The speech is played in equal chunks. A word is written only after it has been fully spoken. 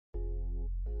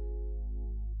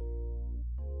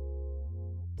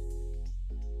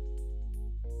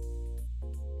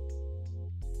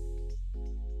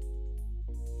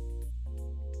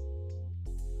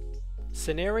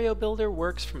ScenarioBuilder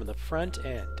works from the front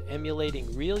end,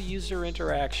 emulating real user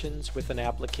interactions with an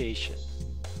application.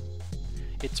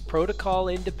 It's protocol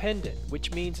independent,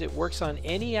 which means it works on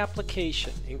any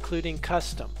application, including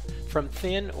custom, from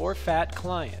thin or fat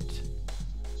client.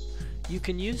 You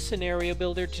can use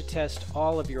ScenarioBuilder to test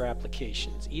all of your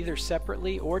applications, either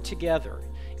separately or together,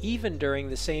 even during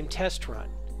the same test run.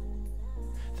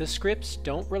 The scripts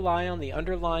don't rely on the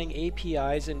underlying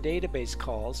APIs and database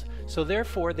calls, so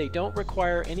therefore they don't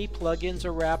require any plugins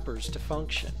or wrappers to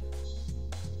function.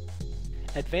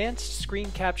 Advanced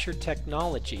screen capture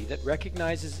technology that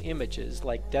recognizes images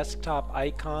like desktop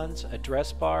icons,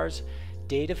 address bars,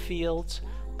 data fields,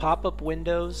 pop-up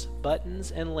windows,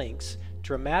 buttons, and links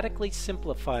dramatically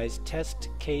simplifies test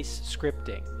case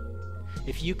scripting.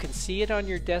 If you can see it on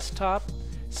your desktop,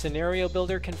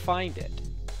 ScenarioBuilder can find it.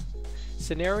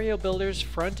 ScenarioBuilder's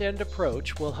front-end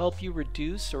approach will help you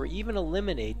reduce or even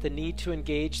eliminate the need to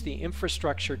engage the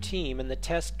infrastructure team in the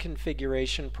test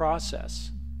configuration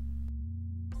process.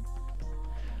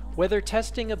 Whether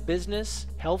testing a business,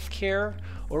 healthcare,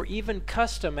 or even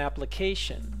custom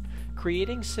application,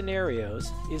 creating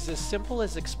scenarios is as simple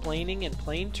as explaining in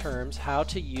plain terms how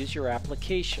to use your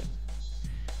application.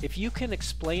 If you can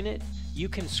explain it, you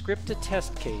can script a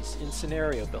test case in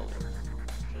ScenarioBuilder.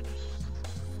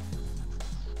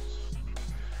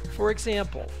 For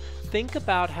example, think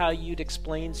about how you'd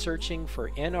explain searching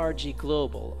for NRG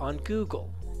Global on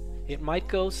Google. It might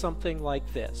go something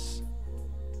like this.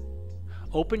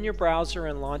 Open your browser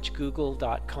and launch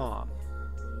google.com.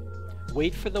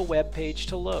 Wait for the web page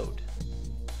to load.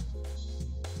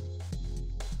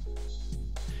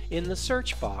 In the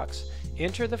search box,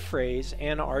 enter the phrase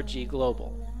NRG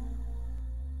Global.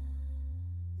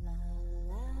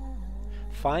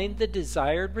 Find the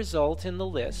desired result in the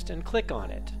list and click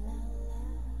on it.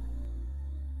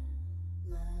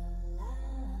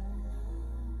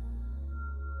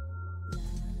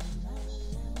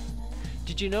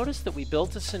 Did you notice that we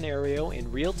built a scenario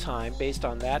in real time based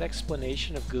on that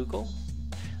explanation of Google?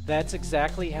 That's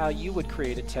exactly how you would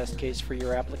create a test case for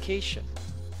your application.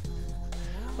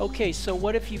 Okay, so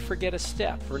what if you forget a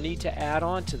step or need to add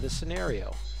on to the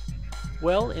scenario?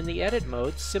 Well, in the edit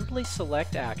mode, simply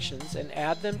select actions and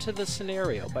add them to the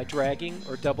scenario by dragging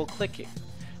or double-clicking.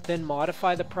 Then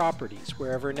modify the properties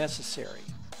wherever necessary.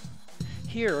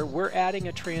 Here, we're adding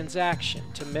a transaction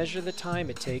to measure the time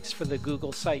it takes for the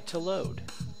Google site to load.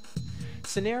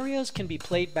 Scenarios can be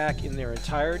played back in their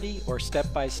entirety or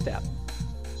step by step.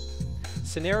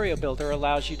 ScenarioBuilder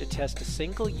allows you to test a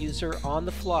single user on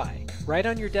the fly, right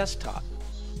on your desktop.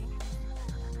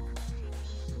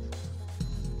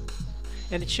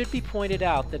 And it should be pointed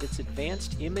out that its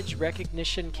advanced image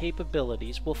recognition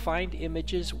capabilities will find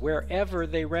images wherever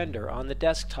they render on the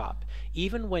desktop,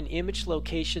 even when image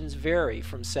locations vary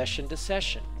from session to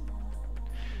session.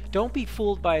 Don't be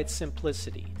fooled by its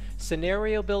simplicity.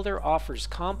 ScenarioBuilder offers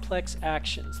complex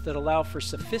actions that allow for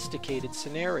sophisticated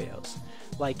scenarios,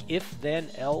 like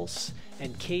if-then-else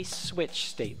and case-switch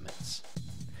statements.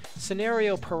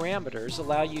 Scenario parameters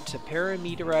allow you to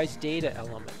parameterize data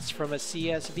elements from a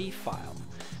CSV file,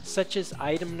 such as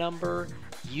item number,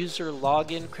 user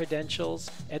login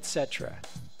credentials, etc.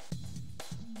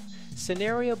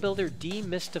 ScenarioBuilder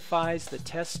demystifies the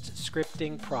test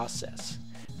scripting process,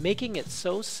 making it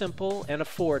so simple and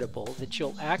affordable that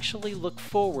you'll actually look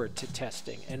forward to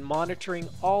testing and monitoring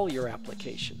all your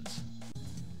applications.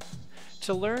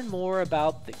 To learn more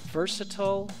about the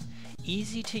versatile,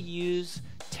 easy-to-use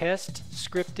test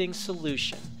scripting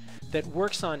solution that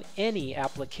works on any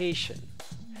application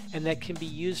and that can be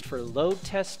used for load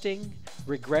testing,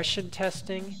 regression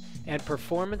testing, and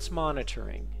performance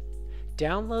monitoring,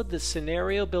 download the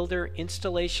ScenarioBuilder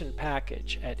installation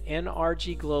package at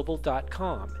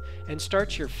nrgglobal.com and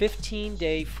start your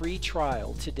 15-day free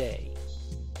trial today.